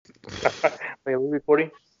Wait, are we recording?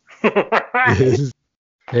 Yes.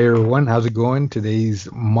 Hey everyone, how's it going?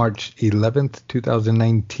 Today's March 11th,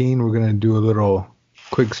 2019. We're going to do a little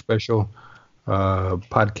quick special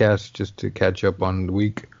podcast just to catch up on the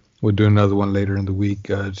week. We'll do another one later in the week.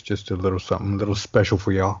 It's just a little something, a little special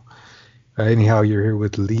for y'all. Anyhow, you're here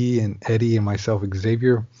with Lee and Eddie and myself,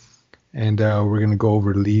 Xavier. And we're going to go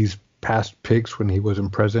over Lee's past picks when he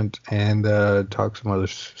wasn't present and talk some other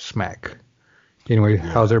smack. Anyway,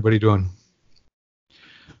 how's everybody doing?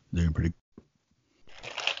 Doing pretty.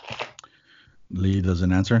 Lee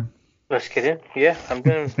doesn't answer. Let's get in. Yeah, I'm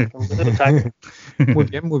a little tired. Muy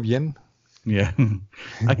bien, muy bien. Yeah.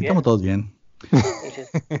 Aquí estamos todos bien.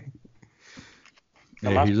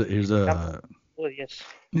 Hey, here's a. Oh, yes.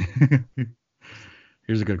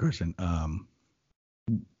 Here's a good question.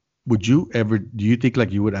 Would you ever? Do you think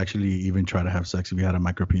like you would actually even try to have sex if you had a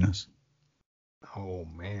micro penis? Oh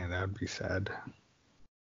man, that'd be sad.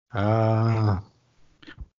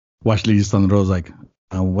 Watch Lee's on the road like,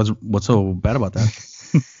 what's so bad about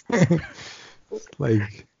that?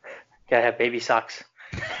 Like, Gotta have baby socks.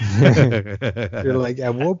 you're like,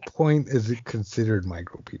 at what point is it considered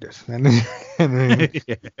micro penis? And then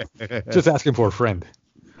just asking for a friend.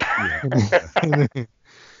 Yeah.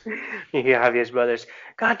 You hear Javier's brothers.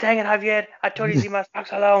 God dang it, Javier! I told you to leave my socks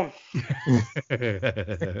alone.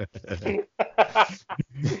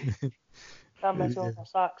 Stop messing with my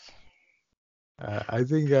socks. I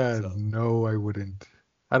think no, I wouldn't.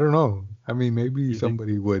 I don't know. I mean, maybe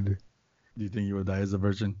somebody would. Do you think you would die as a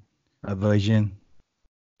virgin? A virgin?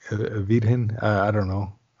 A virgin? I don't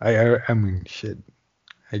know. I mean, shit.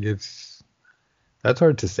 I guess that's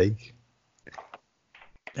hard to say.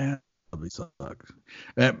 Yeah, probably sucks.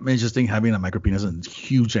 Man, just think having a micro penis and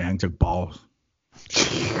huge gigantic balls.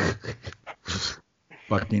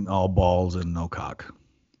 Fucking all balls and no cock.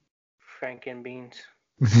 Frank and beans.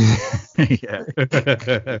 Yeah.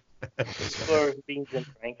 Or beans and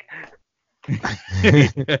Frank.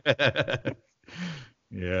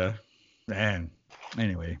 Yeah. Man.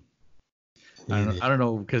 Anyway. I don't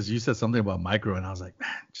know, because you said something about micro, and I was like, man,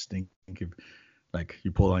 just think if, like,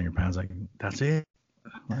 you pull on your pants, like, that's it?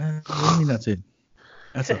 What do you mean that's it?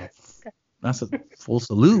 That's a full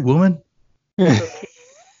salute, woman.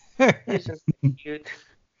 Isn't cute?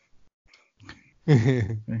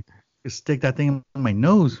 Just stick that thing in my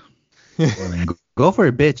nose. Well, then go for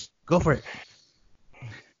it, bitch. Go for it.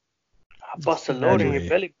 I'll bust a load in your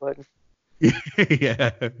belly button. Yeah.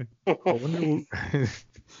 I wonder,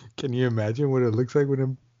 can you imagine what it looks like when I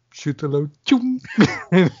shoot the load? Choom!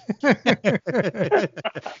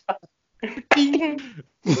 It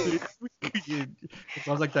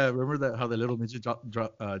sounds like that. Remember that how the little midget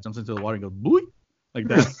jumps into the water and goes boing like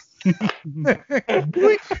that.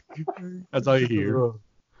 That's all you hear.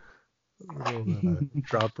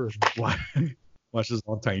 Dropper. Watch this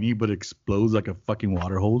all tiny, but explodes like a fucking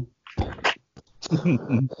water hole.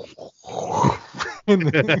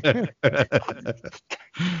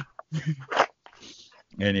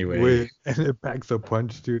 Anyway. Wait, and it packs a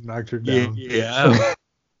punch, dude, knocks her down. Yeah.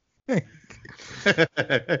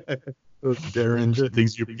 Derringer.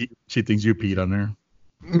 She thinks you peed on her.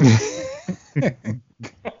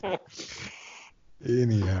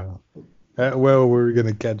 Anyhow. Well, we're going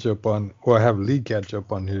to catch up on, well, have Lee catch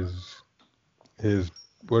up on his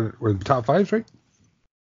what were the top fives, right?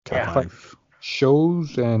 Yeah. Top five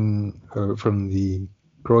shows and from the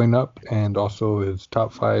growing up, and also his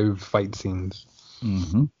top five fight scenes.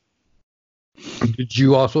 Mm-hmm. Did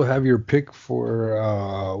you also have your pick for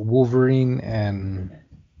Wolverine and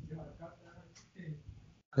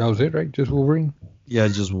that was it, right? Just Wolverine? Yeah,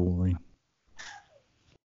 just Wolverine.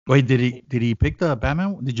 Wait, did he pick the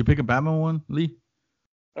Batman? Did you pick a Batman one, Lee?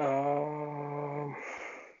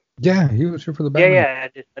 Yeah, he was here for the Batman. Yeah, I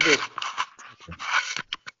did. Okay.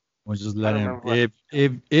 We'll just let him.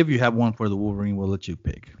 If you have one for the Wolverine, we'll let you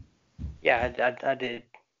pick. Yeah, I did.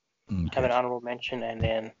 Okay. Have an honorable mention, and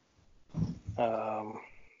then I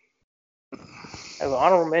have an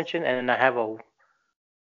honorable mention, and then I have a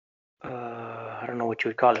I don't know what you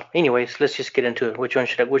would call it. Anyways, let's just get into it. Which one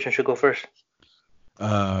should go first?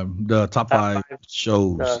 The top five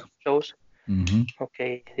shows. Shows. Mm-hmm.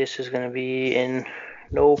 Okay, this is gonna be in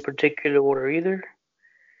no particular order either.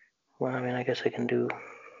 Well, I mean, I guess I can do.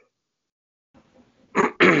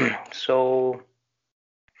 So,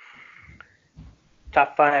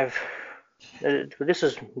 top five. This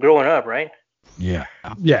is growing up, right? Yeah.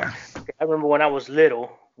 Yeah. Okay, I remember when I was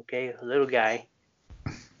little. Okay, a little guy.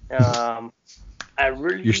 I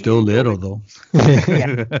really. You're still little though.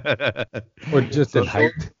 Yeah. Or just in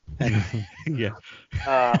height. Yeah.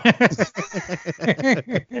 Uh,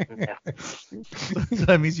 So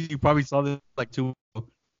that means you probably saw this like 2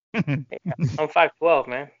 I'm 5'12",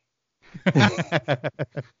 man.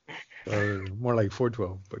 More like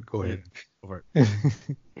 412, but go ahead. Over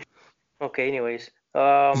Okay, anyways.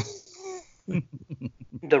 The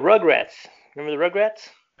Rugrats. Remember the Rugrats?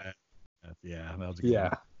 it. Yeah, that was a good Yeah.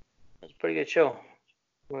 one. It's a pretty good show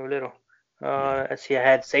when we were little. Yeah. Let's see, I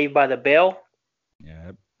had Saved by the Bell.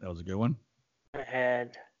 Yeah, that was a good one. I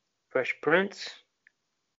had Fresh Prince.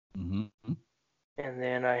 Mm-hmm. And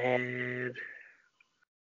then I had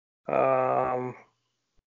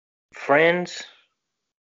Friends.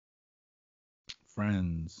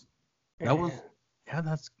 Friends. That was, yeah,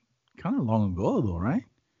 that's kind of long ago though, right?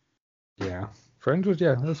 Yeah. Friends was,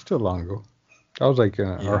 yeah, that's still long ago. That was like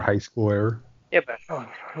our high school era. Yeah, but I don't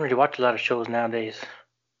really watch a lot of shows nowadays.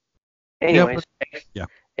 Anyways, yeah.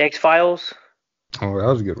 X-Files. Oh, that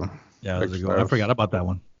was a good one. Yeah, that was a good one. I forgot about that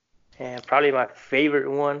one. And probably my favorite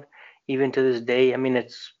one, even to this day. I mean,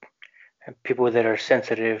 it's people that are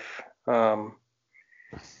sensitive, that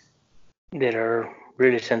are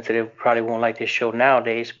really sensitive, probably won't like this show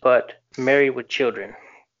nowadays. But Married with Children.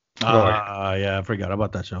 Yeah, I forgot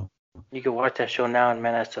about that show. You can watch that show now, and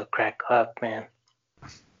man, that's a crack up, man.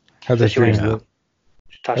 How's that Especially when shit?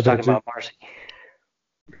 starts talking about Marcy.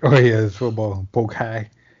 Oh yeah, it's football. Poke high.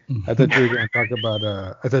 I thought you were gonna talk about.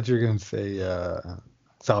 I thought you were gonna say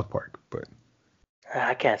South Park, but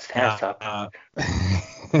I can't stand South Park.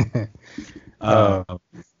 I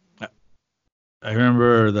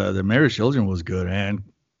remember the Married Children was good, and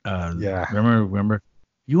yeah. Remember,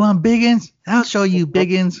 you want Biggins? I'll show you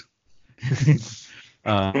Biggins.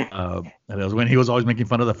 And it was when he was always making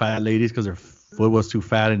fun of the fat ladies because their foot was too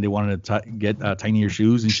fat and they wanted to get tinier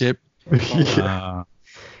shoes and shit.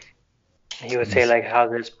 He would say like,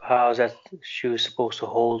 "How's that shoe supposed to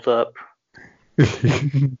hold up?" It's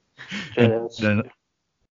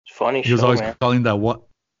funny. He was show, always man. calling that one.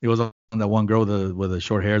 He was on that one girl with the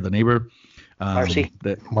short hair, the neighbor. Marcy.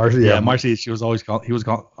 Marcy. Yeah, Marcy. She was always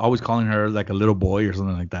always calling her like a little boy or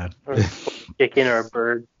something like that. Or chicken or a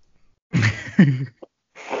bird.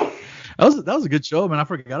 That was a good show, man. I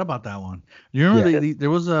forgot about that one. You remember there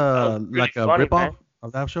was a like a ripoff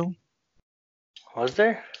of that show? Was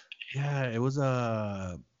there? Yeah, it was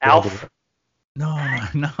Alf. No,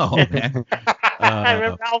 man. I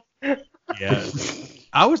remember Alf. Yeah,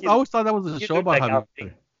 I always thought that was a show about like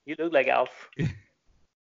Javier. You look like Alf.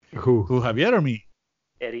 Who Javier or me?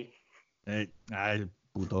 Eddie. Hey, ay,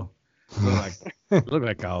 puto. Look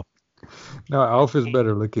like Alf. No, Alf is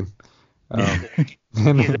better looking.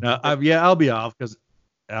 I'll be Alf because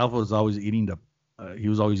Alf was always eating he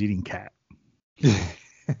was always eating cat.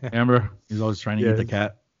 Remember? He was always trying to eat the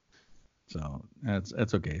cat. So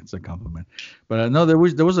that's okay. It's a compliment. But no, there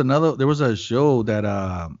was a show that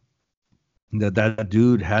that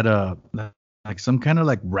dude had like some kind of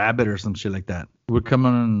like rabbit or some shit like that. It would come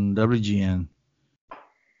on WGN.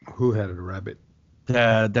 Who had a rabbit?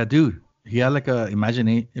 That dude. He had like a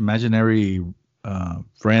imaginary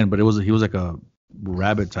friend, but he was like a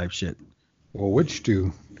rabbit type shit. Well, which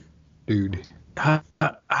dude? I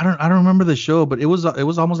don't remember the show, but it was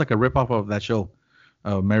almost like a ripoff of that show,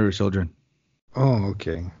 Married Children. Oh,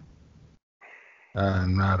 okay.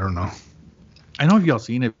 No, I don't know. I know if y'all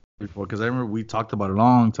seen it before, because I remember we talked about it a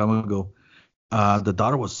long time ago. The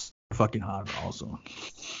daughter was fucking hot also.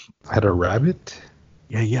 Had a rabbit?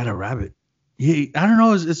 Yeah, he had a rabbit. I don't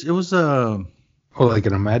know. It was Oh, like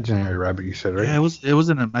an imaginary rabbit, you said, right? Yeah, it was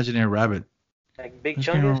an imaginary rabbit. Like Big I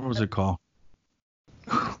can't remember Chungus? what was it called.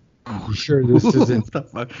 Oh, sure, this isn't. What the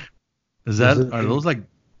fuck? Are those like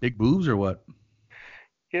big boobs or what?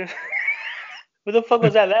 Yeah. Who the fuck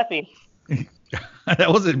was that laughing? That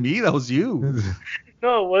wasn't me. That was you.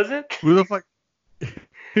 No, it wasn't. Who the fuck?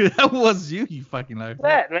 That was you. You fucking liar.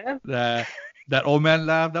 That, man. That old man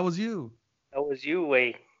laugh. That was you. That was you,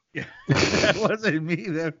 Wade. That wasn't me.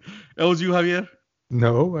 That was you, Javier.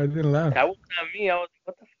 No, I didn't laugh. That was not me. I was like,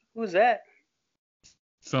 what the fuck? Who's that?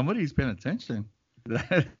 Somebody's paying attention.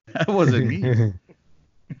 That wasn't me.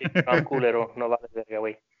 I'm culero. No vale verga,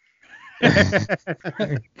 güey.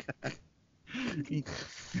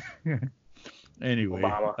 Anyway,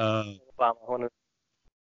 Obama.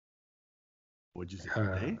 What'd you say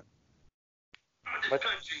today? What?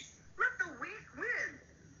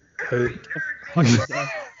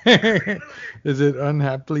 Is it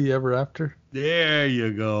Unhappily Ever After? There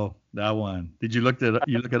you go. That one. Did you look it up?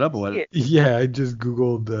 You look it up or what? Yeah, I just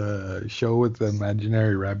googled the show with the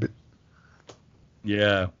imaginary rabbit.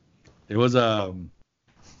 Yeah, it was Put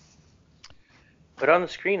it on the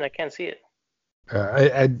screen. I can't see it.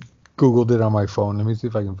 I Googled it on my phone. Let me see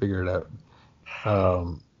if I can figure it out.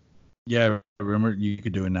 Yeah, remember you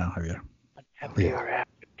could do it now, Javier. Happy ever after.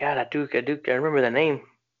 God, I remember the name.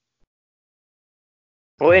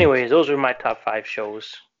 Well, anyways, those are my top 5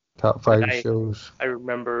 shows. Top 5 shows. I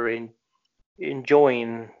remember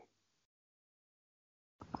enjoying.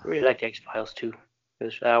 Really liked X-Files too.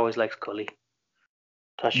 Because I always liked Scully.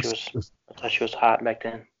 I thought she was hot back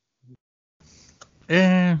then.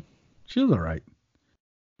 She was alright.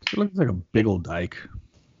 She looks like a big old dyke.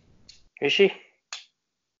 Is she?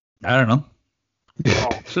 I don't know. Oh.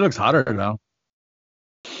 She looks hotter now.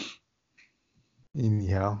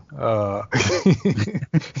 Anyhow. That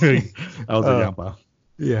was a Yampa.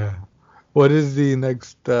 Yeah. What is the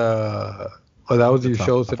next? That was your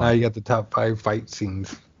show, so now you got the top 5 fight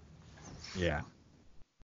scenes. Yeah.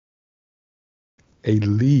 Hey,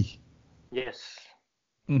 Lee. Yes.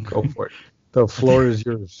 Go for it. The floor is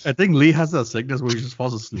yours. I think Lee has that sickness where he just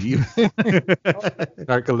falls asleep.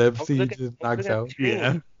 Narcolepsy just knocks out.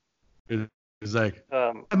 Yeah. It's like,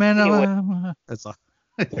 man, that's all.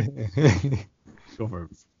 Go for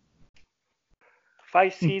it.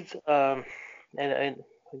 Fight scenes. And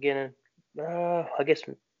again, I guess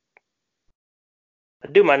I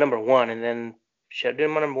do my number 1, and then should I do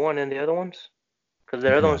my number 1 and the other ones? Because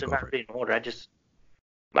the other ones are not really in order.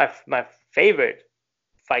 My favorite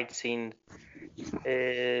fight scene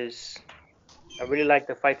is, I really like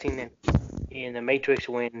the fight scene in The Matrix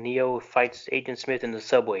when Neo fights Agent Smith in the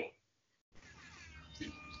subway.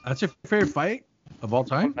 That's your favorite fight of all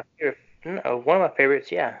time? One of my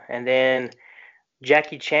favorites, yeah. And then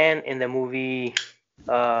Jackie Chan in the movie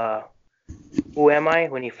Who Am I?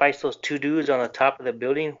 When he fights those 2 dudes on the top of the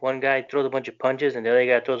building. One guy throws a bunch of punches and the other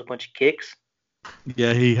guy throws a bunch of kicks.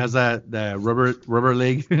 Yeah, he has that rubber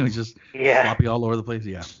leg. It's just floppy all over the place.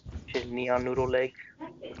 Yeah. His neon noodle leg.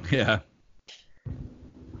 Yeah.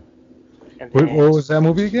 And then, what was that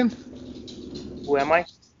movie again? Who Am I?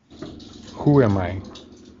 Who Am I?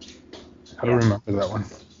 I don't remember that one.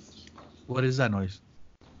 What is that noise?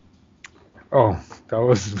 Oh, that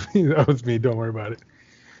was me. That was me. Don't worry about it.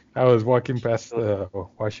 I was walking past the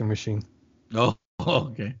washing machine. Oh,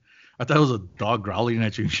 okay. I thought it was a dog growling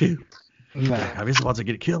at you and shit. Nah. I was about to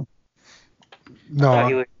get killed. No.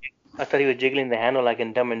 I thought he was jiggling the handle like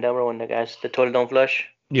in Dumb and Dumber when the toilet don't flush.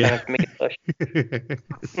 Yeah. To make it flush.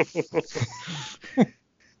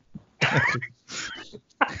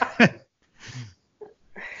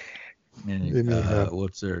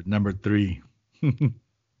 What's there? Number 3.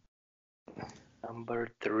 Number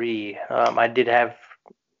 3. I did have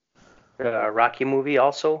a Rocky movie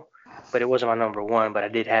also, but it wasn't my number 1, but I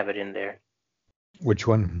did have it in there. Which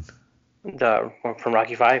one? The one from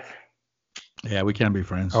Rocky 5. Yeah, we can't be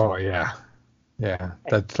friends. Oh, yeah. Yeah,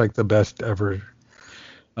 that's like the best ever.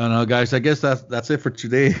 I don't know, guys. I guess that's it for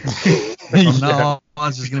today. From now on,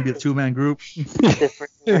 it's just going to be a 2-man group. It's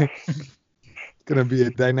going to be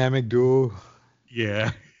a dynamic duo.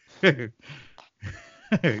 Yeah. Go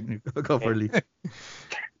for Lee.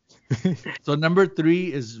 So number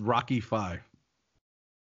 3 is Rocky 5.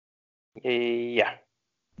 Yeah.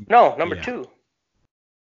 No, number 2.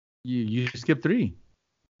 You skipped 3.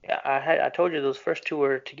 Yeah, I told you those first 2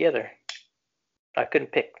 were together. I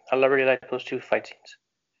couldn't pick. I really like those 2 fight scenes.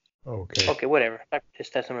 Okay. Okay, whatever.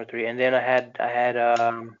 That's number 3. And then I had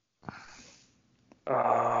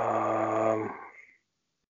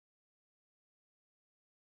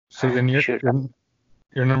So then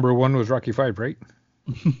your number 1 was Rocky 5, right?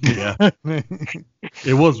 Yeah.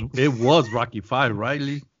 It was Rocky 5, right,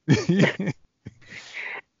 Lee? Okay,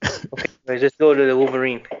 let's go to the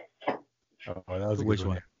Wolverine. Oh, that was a Which good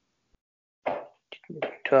one?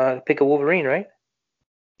 To pick a Wolverine, right?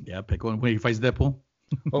 Yeah, pick one. When he fights Deadpool.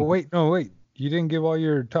 Oh wait. You didn't give all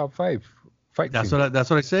your top 5 fight scenes. That's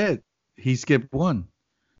what I said. He skipped 1.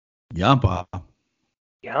 Yampa.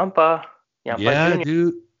 Yeah, Jr.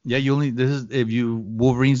 Dude. Yeah, this is if you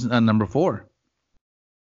Wolverine's number 4.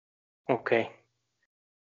 Okay.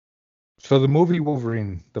 So the movie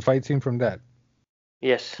Wolverine, the fight scene from that.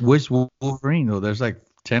 Yes. Which Wolverine though? There's like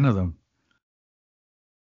 10 of them.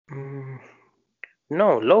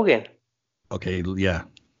 No, Logan. Okay, yeah.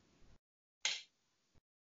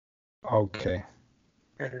 Okay.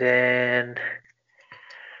 And then,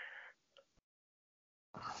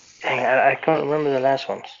 dang, I can't remember the last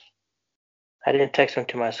ones. I didn't text them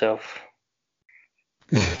to myself.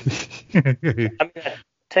 I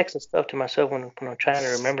text and stuff to myself when I'm trying to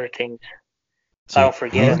remember things. I don't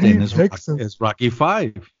forget. It's Rocky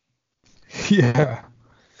 5. Yeah.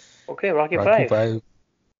 Okay, Rocky 5.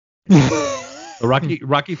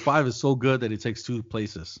 Rocky 5 is so good that it takes 2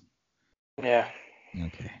 places. Yeah.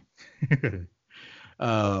 Okay.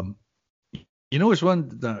 You know which one?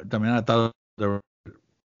 También I thought there were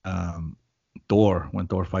Thor, when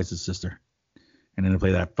Thor fights his sister, and then they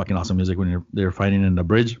play that fucking awesome music when they're fighting in the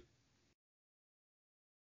bridge.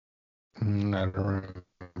 I don't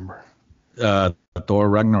remember. Thor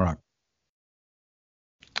Ragnarok.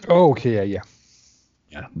 Oh, okay, yeah.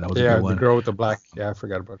 Yeah, that was a good one. The girl with the black. Yeah, I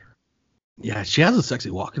forgot about her. Yeah, she has a sexy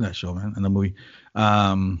walk in that show, man, in the movie.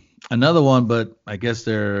 Another one, but I guess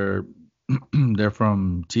they're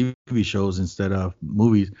from TV shows instead of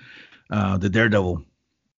movies. The Daredevil,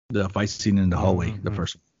 the fight scene in the hallway, the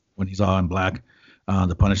first one, when he's all in black.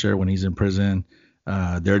 The Punisher when he's in prison.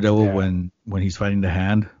 Daredevil when he's fighting the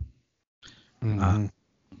Hand.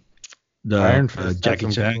 The Iron Fist,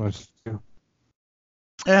 Jackie Chan.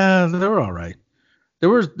 Yeah, they were all right. They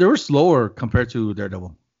were slower compared to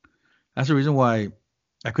Daredevil. That's the reason why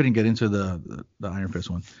I couldn't get into the Iron Fist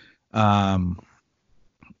one.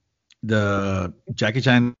 The Jackie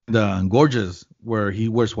Chan, the Gorgeous, where he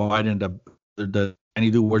wears white and the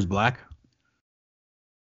tiny dude wears black.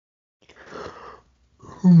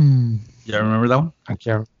 Yeah, remember that one? I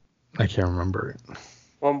can't remember it.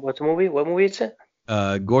 What's the movie? What movie is it?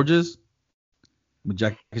 Gorgeous, with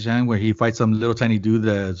Jackie Chan, where he fights some little tiny dude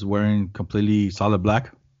that's wearing completely solid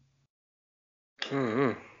black.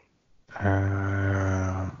 Mm-hmm.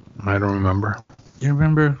 I don't remember. You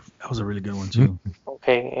remember? That was a really good one too.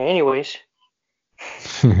 Okay. Anyways.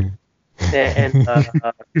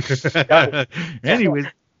 Anyways,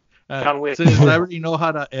 John Wick. since I already know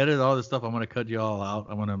how to edit all this stuff, I'm gonna cut you all out.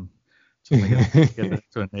 I'm gonna get it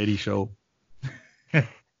to an 80 show.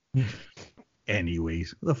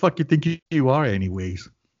 Anyways, who the fuck you think you are? Anyways.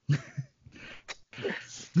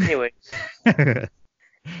 Anyways.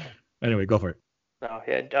 Anyway, go for it. No,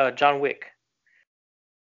 yeah, John Wick.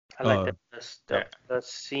 I like the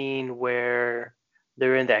scene where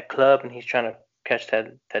they're in that club and he's trying to catch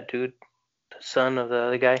that dude, the son of the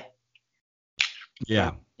other guy.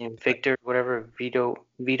 Yeah. Victor, whatever, Vito,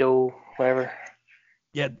 whatever.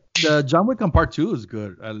 Yeah, the John Wick on part 2 is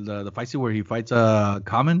good. The fight scene where he fights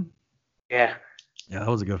Common. Yeah. Yeah, that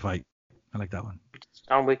was a good fight. I like that one.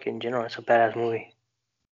 John Wick in general, it's a badass movie.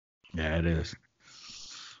 Yeah, it is.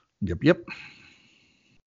 Yep.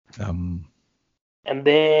 And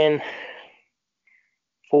then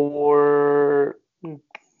for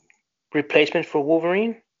replacement for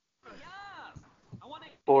Wolverine,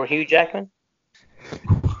 for Hugh Jackman.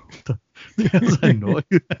 I know.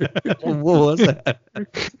 What was that?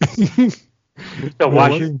 The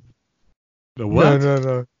Washer. The what?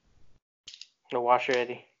 No. The Washer,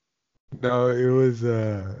 Eddie. No, it was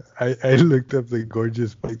I looked up the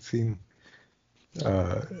Gorgeous fight scene,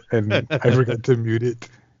 and I forgot to mute it.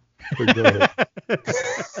 But go ahead.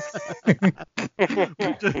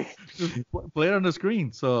 just play it on the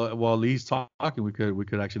screen, so while Lee's talking, we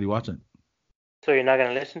could actually watch it. So you're not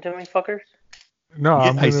gonna listen to me, fuckers? No,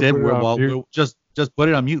 yeah, I said we'll just put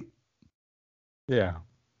it on mute. Yeah.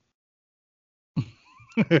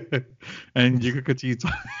 And you could continue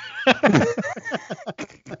talking.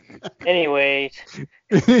 Anyways.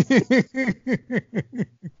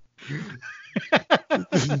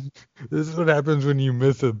 This is what happens when you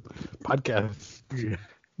miss a podcast. Yeah.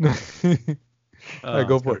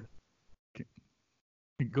 Go for it.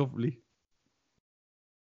 Go for Lee.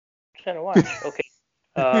 Trying to watch. Okay.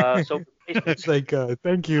 So it's like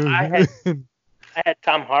thank you. I had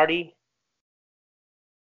Tom Hardy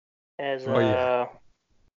as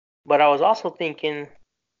but I was also thinking,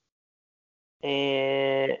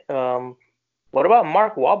 what about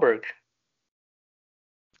Mark Wahlberg?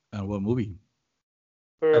 What movie?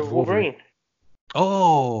 For Wolverine.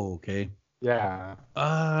 Oh, okay. Yeah.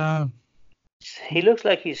 He looks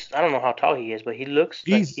like I don't know how tall he is, but he looks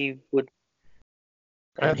like he would.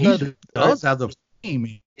 He does have the frame.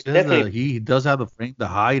 He does have the frame, the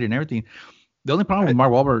height, and everything. The only problem with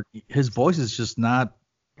Mark Wahlberg, his voice is just not.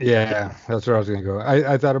 Yeah, that's where I was gonna go.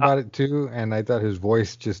 I thought about it too, and I thought his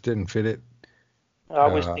voice just didn't fit it. I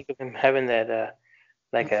always think of him having that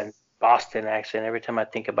like a Boston accent every time I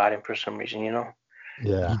think about him for some reason, you know.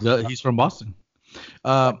 Yeah. He's from Boston.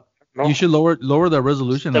 You should lower the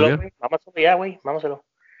resolution.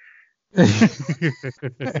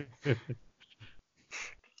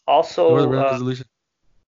 Also, lower the resolution.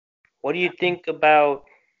 What do you think about?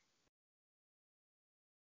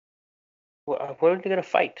 What are they gonna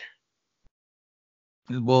fight?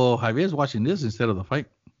 Well, Javier's watching this instead of the fight.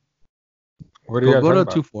 What do you go to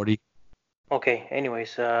 240? Okay.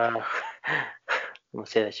 Anyways, I'm gonna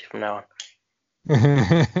say that shit from now on.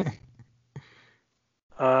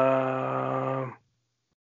 I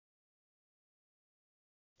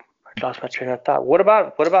lost my train of thought. What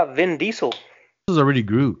about Vin Diesel? This is already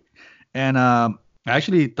Groot, And I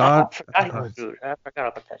actually thought I forgot he was Groot. I forgot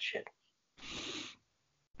about that shit.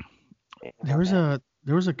 there was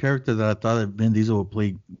a character that I thought that Vin Diesel would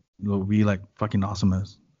be like fucking awesome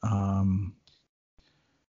as.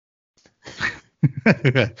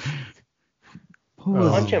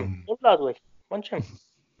 Punch him. Punch him.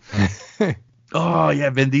 Oh yeah,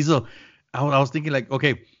 Vin Diesel. I was thinking like,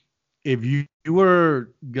 okay, if you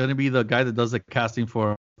were gonna be the guy that does the casting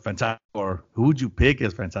for Fantastic Four, who would you pick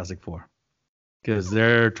as Fantastic Four? Because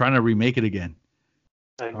they're trying to remake it again.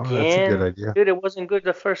 Again? Oh, that's a good idea. Dude, it wasn't good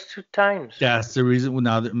the first 2 times. That's the reason.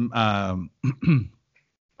 Now,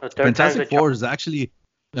 Fantastic Four is actually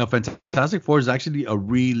a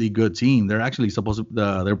really good team. They're actually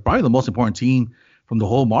they're probably the most important team from the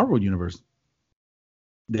whole Marvel universe.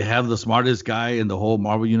 They have the smartest guy in the whole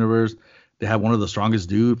Marvel universe. They have one of the strongest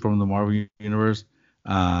dude from the Marvel universe.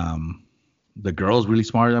 The girl's really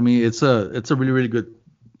smart. I mean, it's a really, really good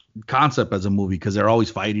concept as a movie because they're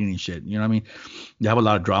always fighting and shit. You know what I mean? They have a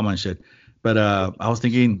lot of drama and shit. But I was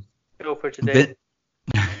thinking for today.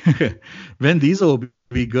 Vin Diesel would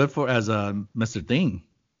be good for as Mr. Thing.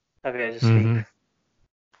 Okay, just sleep.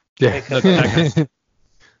 Yeah.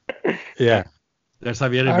 Yeah. There's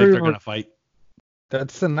Javier and Victor gonna fight.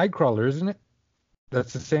 That's the Nightcrawler, isn't it?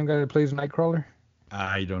 That's the same guy that plays Nightcrawler?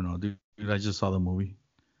 I don't know, dude. I just saw the movie.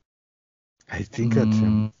 I think that's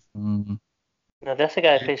him. No, that's the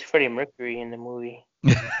guy that plays Freddie Mercury in the movie.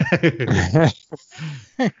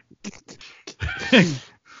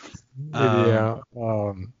 Yeah.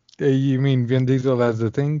 You mean Vin Diesel as the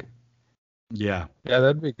Thing? Yeah. Yeah,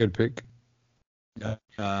 that'd be a good pick. Yeah.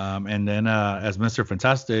 And then as Mr.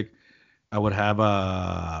 Fantastic, I would have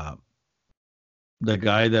the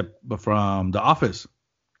guy from The Office.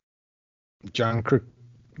 John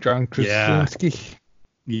Krasinski.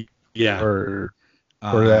 Yeah. Or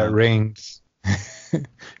that Reigns.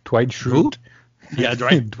 Dwight Schrute. Yeah,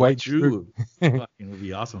 Dwight Schrute. Fucking would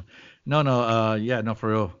be awesome. No, for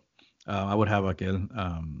real. I would have again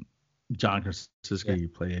John Krasinski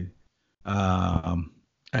play. I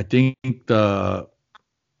think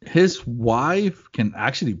his wife can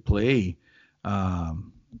actually play the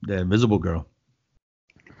Invisible Girl.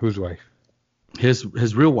 Whose wife? His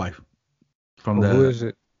real wife. Who is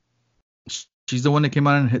it? She's the one that came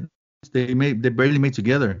out and they barely made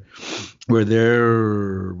together. Where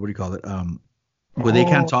they're what do you call it? Where they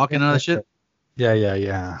can't talk and all that shit.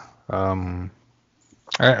 Yeah. I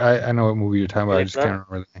know what movie you're talking about. I just can't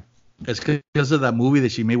remember the name. It's because of that movie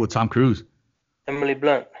that she made with Tom Cruise. Emily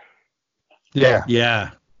Blunt. Yeah.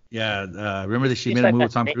 Remember that she made a movie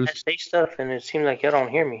with Tom Cruise? I say stuff and it seems like y'all don't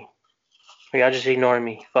hear me. Or y'all just ignoring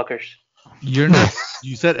me, fuckers. You're not.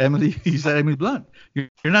 You said Emily Blunt. You're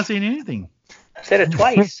not saying anything. I said it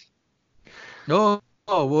twice. Oh,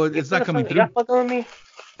 well, it's not coming through. Y'all fucking with me?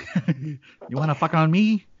 You want to fuck on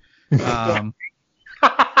me? And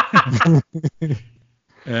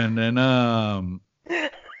then I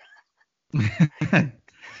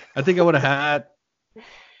think I would have had.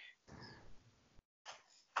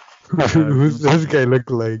 Who's this guy look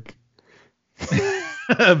like?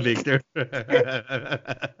 Victor.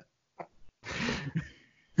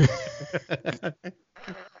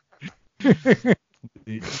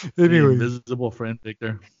 Anyway, invisible friend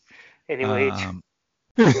Victor. Anyways,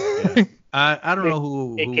 yeah. I don't know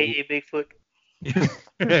who. AKA Bigfoot.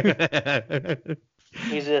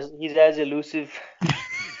 He's as elusive.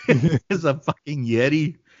 He's a fucking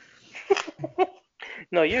Yeti.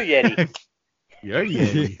 No, you're Yeti. You're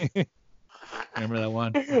Yeti. Remember that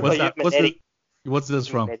one? What's this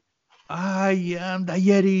from? I am the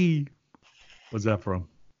Yeti. What's that from?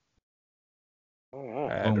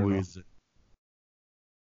 I don't know. Is it?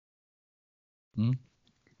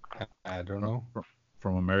 I don't know.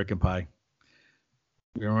 From American Pie.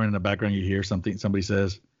 You remember in the background you hear somebody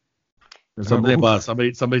says there's something about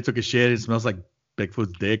somebody took a shit. It smells like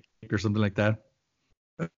Bigfoot's dick or something like that.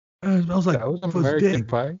 It smells like that was Bigfoot's American dick.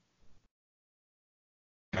 Pie.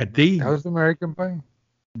 That was American Pie.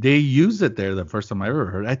 They used it there the first time I ever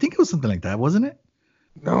heard. I think it was something like that, wasn't it?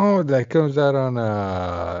 No, that comes out on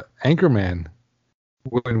Anchorman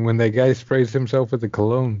when that guy sprays himself with the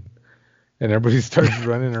cologne. And everybody starts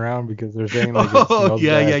running around because they're saying like it smells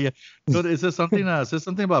bad. Yeah. So it says something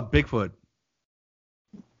about Bigfoot.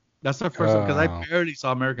 That's the first one because I barely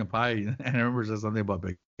saw American Pie and I remember it says something about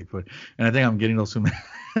Bigfoot. And I think I'm getting those two.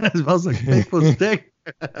 It smells like Bigfoot's dick.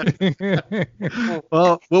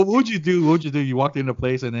 Well, what would you do? You walked into a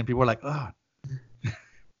place and then people were like, oh.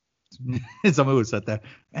 And somebody would say that.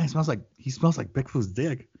 Man, he smells like Bigfoot's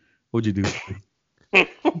dick. What'd you do?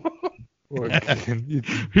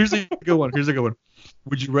 Here's a good one.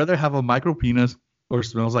 Would you rather have a micro penis or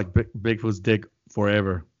smells like Bigfoot's dick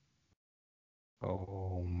forever.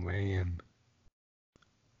 Oh man.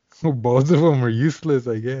 Well, both of them are useless,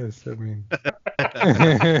 I guess. I mean.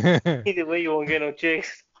 Either way, you won't get no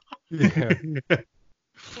chicks. Yeah.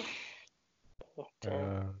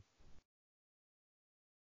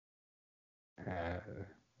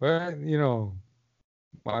 Well, you know,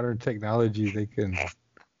 modern technology, you can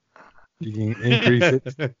increase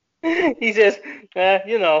it. He says,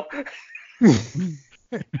 you know.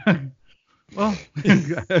 Well,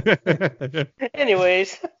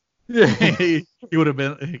 anyways. Yeah, he would have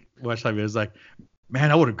been. Watch how he was like,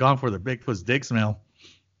 man, I would have gone for the Bigfoot's dick smell.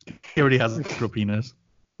 He already has a micro penis.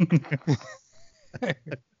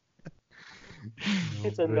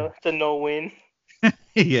 It's a no win.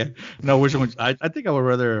 Yeah. No, which one? I think I would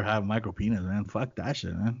rather have micro penis, man. Fuck that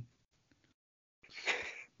shit, man.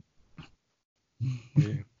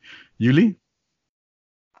 Yeah. Yuli?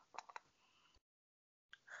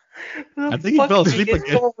 I think he fell asleep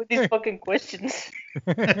again. Come up with these fucking questions.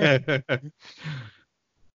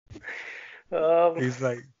 He's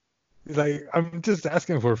like, I'm just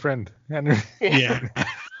asking for a friend. Yeah.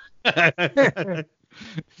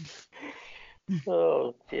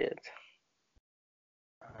 Oh shit.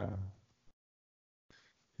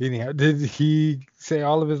 Anyhow, did he say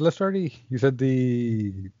all of his list already? You said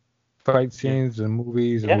the fight scenes and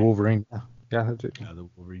movies and Wolverine. Yeah, that's it. Yeah, the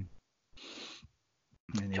Wolverine.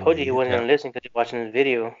 Anyway, told you he wasn't gonna listen because you're watching the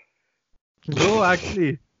video. No,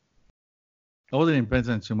 actually, I wasn't even paying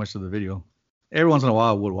attention too much to the video. Every once in a while,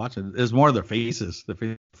 I would watch it. It's more their faces. The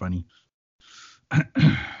faces are funny.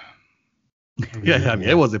 Yeah,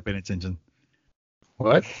 I wasn't paying attention.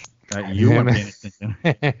 What? You weren't paying attention.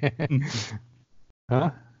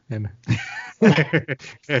 Huh?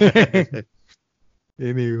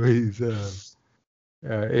 Anyways,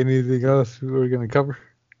 anything else we're gonna cover?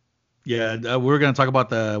 Yeah, we're gonna talk about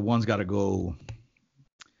the one's gotta go.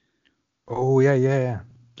 Oh yeah.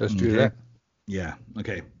 Let's do that. Yeah.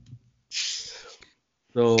 Okay.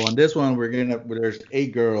 So on this one, there's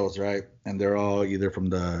 8 girls, right? And they're all either from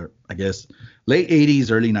the, I guess, late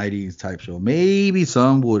 80s, early 90s type show. Maybe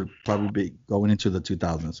some would probably be going into the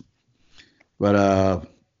 2000s. But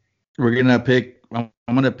we're gonna pick. I'm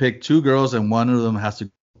gonna pick 2 girls, and one of them has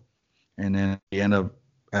to. And then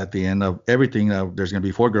at the end of everything, there's gonna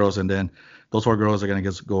be 4 girls, and then those 4 girls are gonna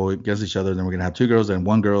go against each other. Then we're gonna have 2 girls and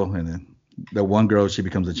 1 girl, and then the 1 girl, she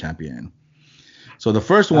becomes the champion. So the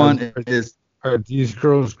first one is. Are these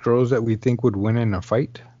girls that we think would win in a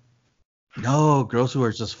fight? No, girls who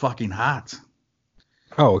are just fucking hot.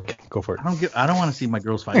 Oh, okay, go for it. I don't want to see my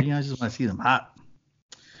girls fighting. I just want to see them hot.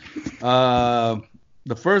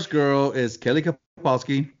 The first girl is Kelly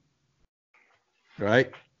Kapowski,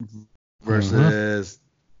 right? Versus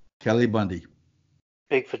Kelly Bundy.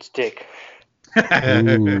 Bigfoot's dick.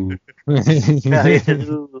 Ooh.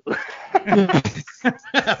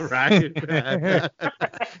 Right.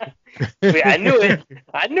 Wait, I knew it.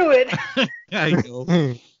 I know.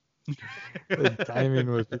 The timing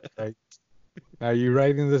was right. Are you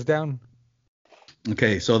writing this down?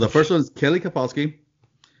 Okay, so the first one is Kelly Kapowski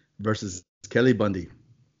versus Kelly Bundy.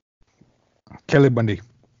 Kelly Bundy.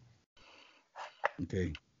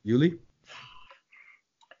 Okay, Yuli?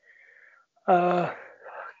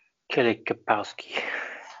 Kelly Kapowski.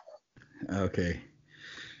 Okay.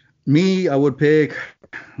 Me, I would pick.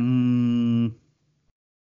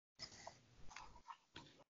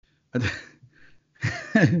 I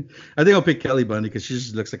think I'll pick Kelly Bundy because she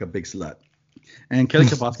just looks like a big slut. And Kelly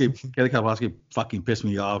Kapowski fucking pissed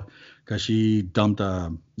me off because she dumped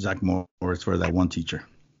Zach Morris for that one teacher.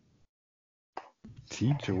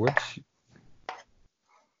 Teacher? What?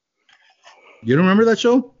 You don't remember that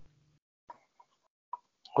show?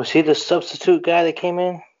 Was he the substitute guy that came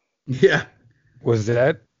in? Yeah. Was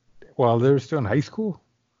that while they were still in high school?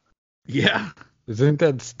 Yeah. Isn't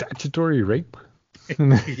that statutory rape?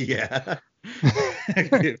 Yeah.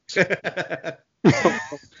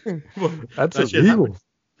 That's illegal.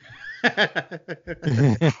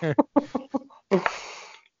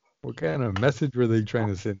 What kind of message were they trying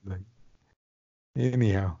to send?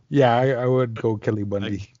 Anyhow, yeah, I would go Kelly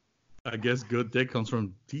Bundy. I guess good dick comes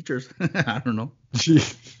from teachers. I don't know.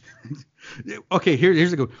 Okay,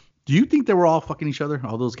 here's a go. Do you think they were all fucking each other,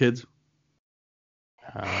 all those kids?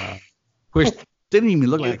 Which didn't even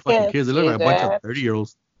look like fucking kids. They looked like a bunch of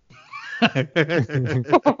 30-year-olds.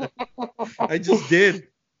 I just did.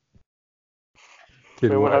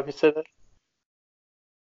 Wait, what have you said that?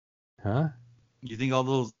 Huh? You think all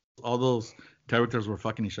those characters were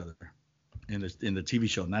fucking each other in the TV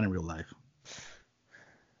show, not in real life?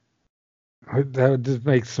 That just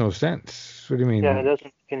makes no sense. What do you mean? Yeah, it doesn't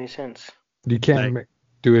make any sense. You can't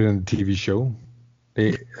do it in a TV show.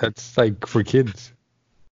 That's like for kids.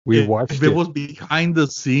 We watched if it was behind the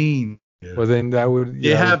scene. Well, then that would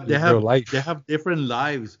they have real life. They have different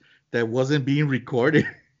lives that wasn't being recorded.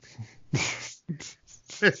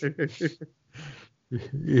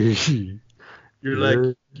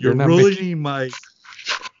 You're ruining my.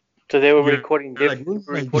 So they were recording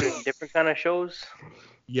different kind of shows.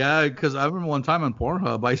 Yeah, because I remember one time on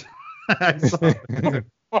Pornhub, I saw.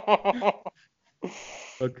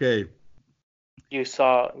 Okay. You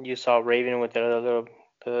saw Raven with the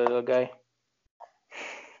little guy.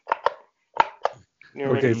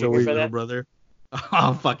 Okay, so his little brother.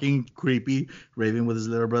 Oh, fucking creepy. Raven with his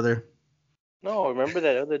little brother. No, remember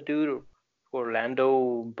that other dude,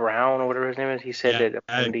 Orlando Brown or whatever his name is? He said that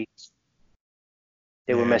apparently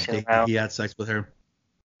they were messing around. He had sex with her.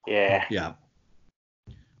 Yeah. Yeah.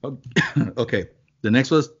 Okay. The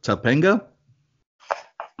next was Topanga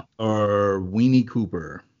or Weenie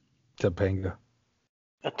Cooper. Topanga.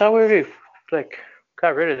 I thought we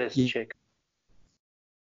got rid of this chick.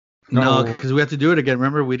 No, because we had to do it again.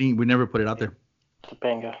 Remember, we never put it out there.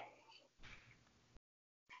 Topanga.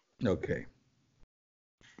 Okay.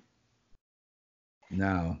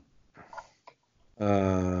 Now,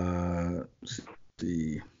 let's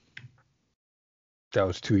see. That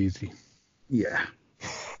was too easy. Yeah.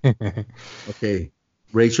 Okay.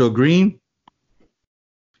 Rachel Green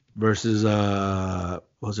versus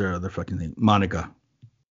what's her other fucking name? Monica.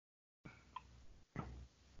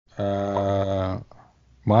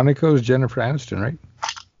 Monica was Jennifer Aniston, right?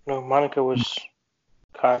 No, Monica was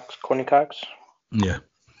Courtney Cox. Yeah.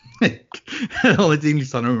 The only thing you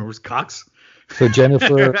saw was Cox. So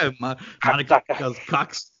Jennifer. Monica was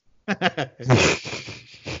Cox.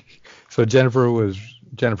 So Jennifer was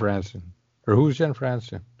Jennifer Aniston. Or who was Jennifer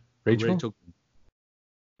Aniston? Rachel?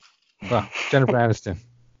 Well, Jennifer Aniston.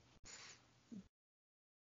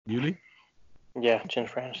 Yuli? Yeah,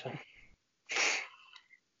 Jennifer Aniston.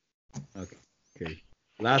 Okay.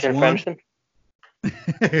 Last Jennifer one.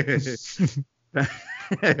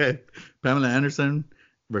 Pamela Anderson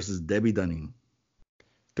versus Debbie Dunning.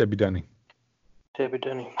 Debbie Dunning.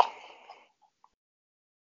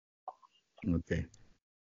 Okay.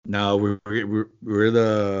 Now we're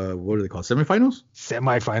the what are they called? Semifinals?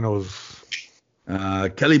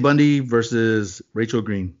 Kelly Bundy versus Rachel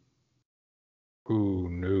Green. Ooh,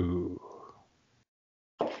 no.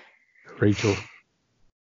 Rachel.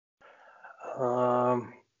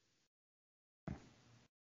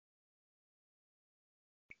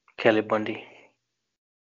 Kelly Bundy.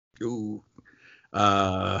 Ooh.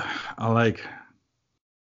 I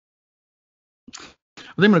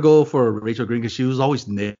think I'm gonna go for Rachel Green because she was always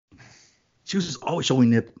nip. She was always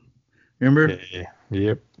showing nip. Remember? Yeah.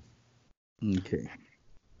 Yep. Okay.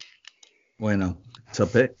 Bueno.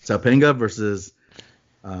 Topanga versus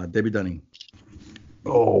Debbie Dunning.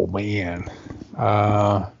 Oh man.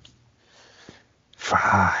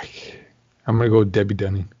 Fuck. I'm gonna go with Debbie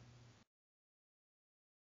Dunning.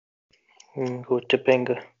 Go with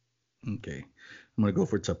Topanga. Okay. I'm gonna go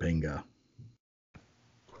for Topanga.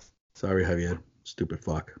 Sorry, Javier. Stupid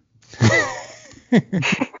fuck.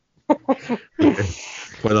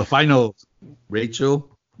 For the finals,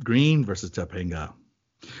 Rachel Green versus Topanga.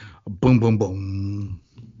 Boom, boom, boom.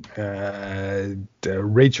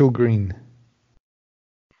 Rachel Green.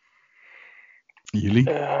 Yuli?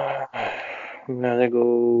 I'm gonna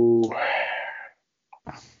go.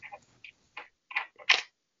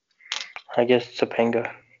 I guess Topanga.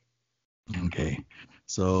 Okay.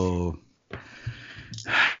 So,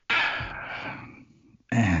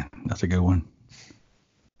 man, that's a good one.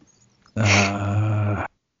 And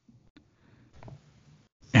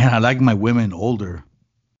I like my women older.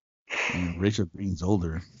 And Rachel Green's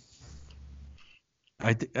older.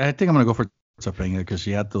 I think I'm gonna go for Topanga because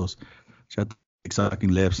she had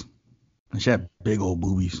sucking lips, and she had big old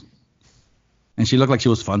boobies, and she looked like she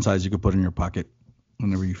was fun size. You could put in your pocket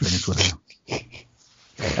whenever you finish with her.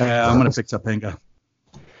 I'm gonna pick Topanga.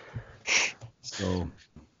 So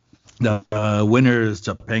the winner is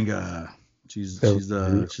Topanga. She's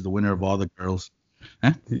the winner of all the girls.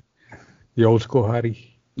 Huh? The old school hottie.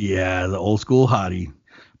 Yeah, the old school hottie.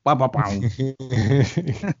 Bow, bow, bow.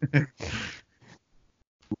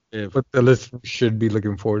 But the listeners should be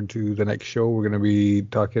looking forward to the next show. We're going to be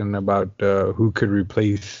talking about who could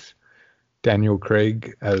replace Daniel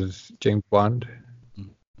Craig as James Bond.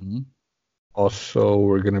 Mm-hmm. Also,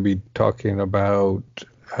 we're going to be talking about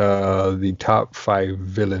the top 5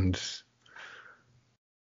 villains.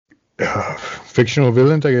 Fictional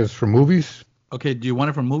villains, I guess, for movies. Okay, do you want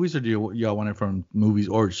it from movies or do y'all want it from movies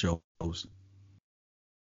or shows?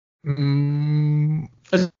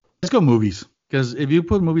 go movies. Because if you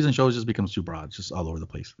put movies and shows, it just becomes too broad. It's just all over the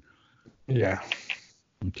place. Yeah.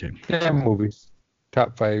 Okay. Yeah, movies.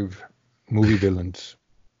 Top 5 movie villains.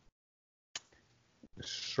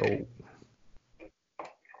 So,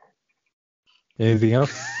 anything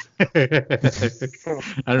else? I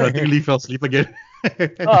don't know. I think Lee fell asleep again.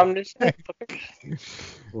 Oh, I'm just saying,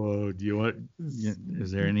 fuckers. Well, do you want?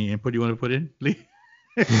 Is there any input you want to put in, Lee?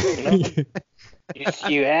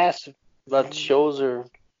 You asked about shows or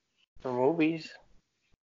movies.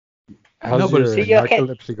 How's No, but your see, okay.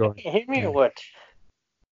 narcolepsy going? Can't hear me or what?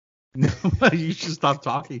 No, you should stop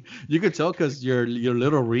talking. You could tell because your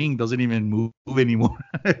little ring doesn't even move anymore.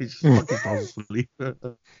 It just fucking falls asleep.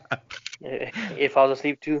 It falls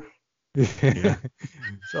asleep too. Yeah.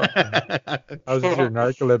 So, how's your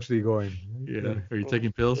narcolepsy going? Yeah. Are you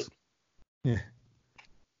taking pills? Yeah.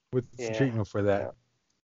 What's the treatment for that?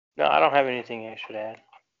 No, I don't have anything extra to add.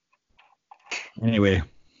 Anyway,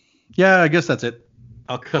 yeah, I guess that's it.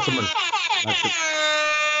 I'll cut some of this.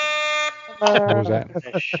 What was that?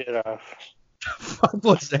 Shit off. Fuck,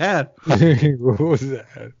 what's that? What was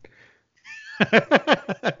that?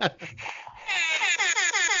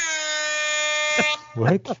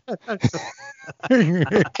 What?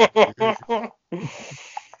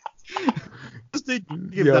 Just think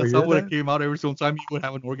if that sound would have came out every single time, you would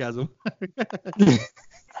have an orgasm.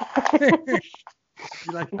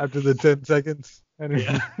 Like after the 10 seconds.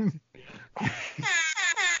 Yeah.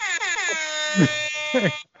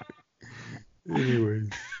 Anyways.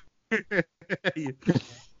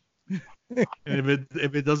 And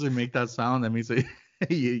if it doesn't make that sound, that means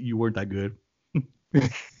you weren't that good.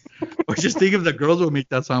 Or just think if the girls would make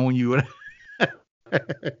that sound when you would. That's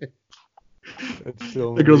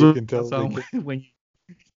still the girls you would can tell sound when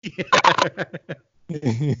you.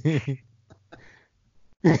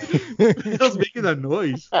 I was making that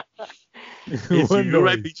noise. It's What you, noise?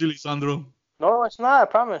 right, Pichu Lisandro? No, it's not. I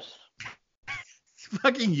promise. It's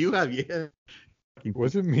fucking you, Javier.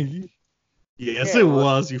 Was it me? Yes, Yeah, it it was.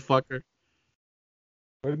 was, you fucker.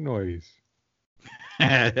 What noise?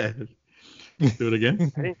 Do it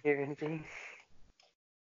again. I didn't hear anything.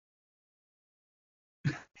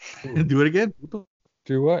 Do it again.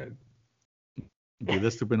 Do what? Do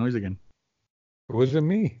that stupid noise again. It wasn't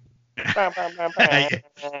me.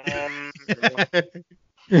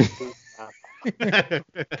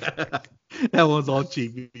 That one's all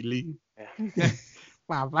cheap, Lee.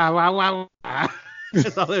 Wow, wow, wow, wow.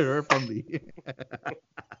 That's all I heard from me.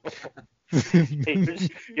 Hey,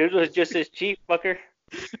 yours was just as cheap, fucker.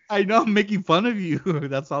 I know I'm making fun of you.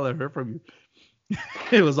 That's all I heard from you.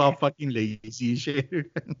 It was all fucking lazy shit.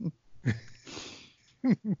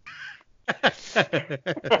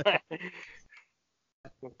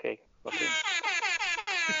 Okay.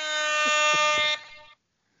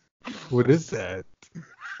 What is that?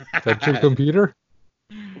 Is that your computer?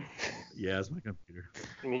 Yeah, it's my computer.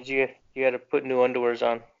 It means you got to put new underwears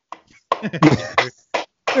on.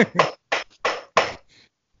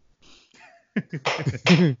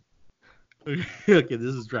 Okay,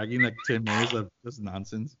 this is dragging like 10 minutes of this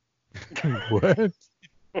nonsense. What?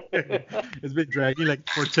 It's been dragging like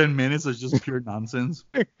for 10 minutes of just pure nonsense.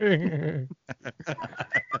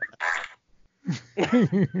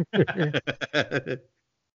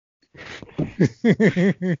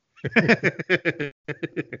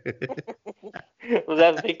 Was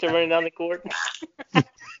that Victor running down the court?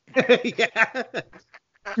 Yeah.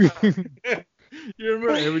 You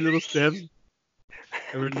remember every little step?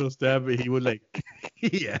 Every little step, he would like,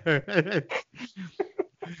 yeah.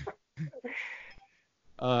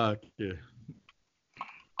 Okay.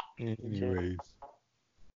 Anyways.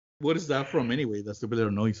 What is that from anyway? That stupid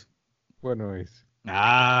little noise. What noise?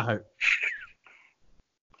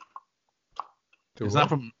 It's not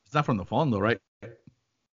from the phone though, right?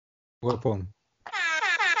 What phone?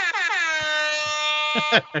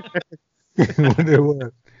 What it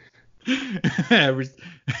was?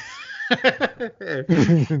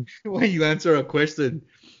 When you answer a question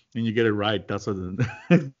and you get it right, that's what.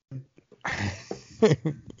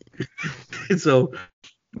 So,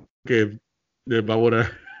 okay, if I would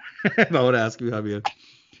ask you,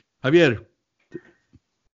 Javier.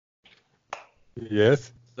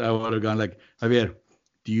 Yes. I would have gone like, Javier,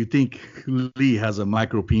 do you think Lee has a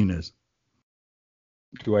micro penis?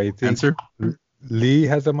 Do I think Answer? Lee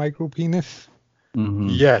has a micro penis? Mm-hmm.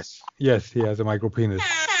 Yes. Yes, he has a micro penis.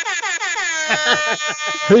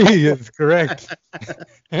 He is correct.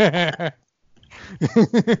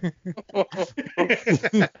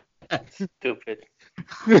 Stupid.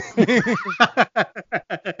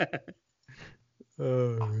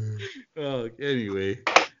 Oh, anyway,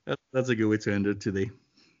 that's a good way to end it today.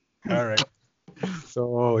 All right.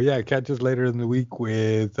 So yeah, catch us later in the week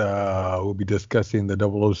with we'll be discussing the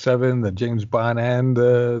 007, the James Bond, and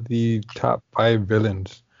the top 5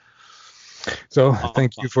 villains. So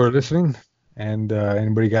thank you for listening. And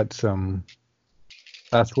anybody got some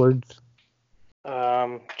last words?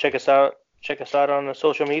 Check us out. Check us out on the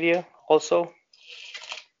social media also.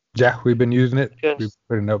 Yeah, we've been using it. Just We've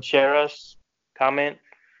put it up. share us, comment,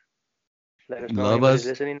 let us know Love anybody's us.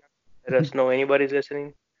 listening. Let us know anybody's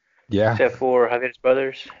listening. Yeah. Except for Javier's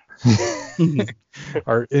brothers.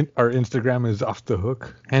 Our Instagram is off the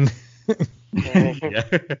hook. And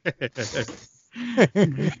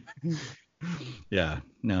yeah.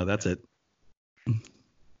 No, that's it.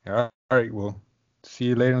 all right. Well, see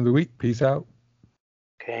you later in the week. Peace out.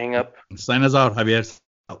 Okay, hang up. Sign us out, Javier.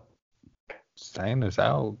 Sign us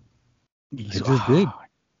out. I just did.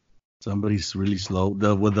 Somebody's really slow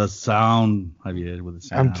with the sound, Javier. With the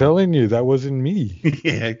sound. I'm telling you, that wasn't me.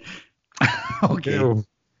 Yeah. Okay. It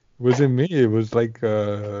wasn't me. It was like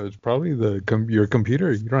it's probably your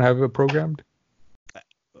computer. You don't have it programmed.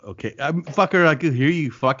 Okay. Fucker, I could hear you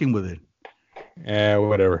fucking with it. Yeah,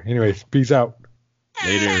 whatever. Anyways, peace out.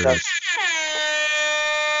 Later.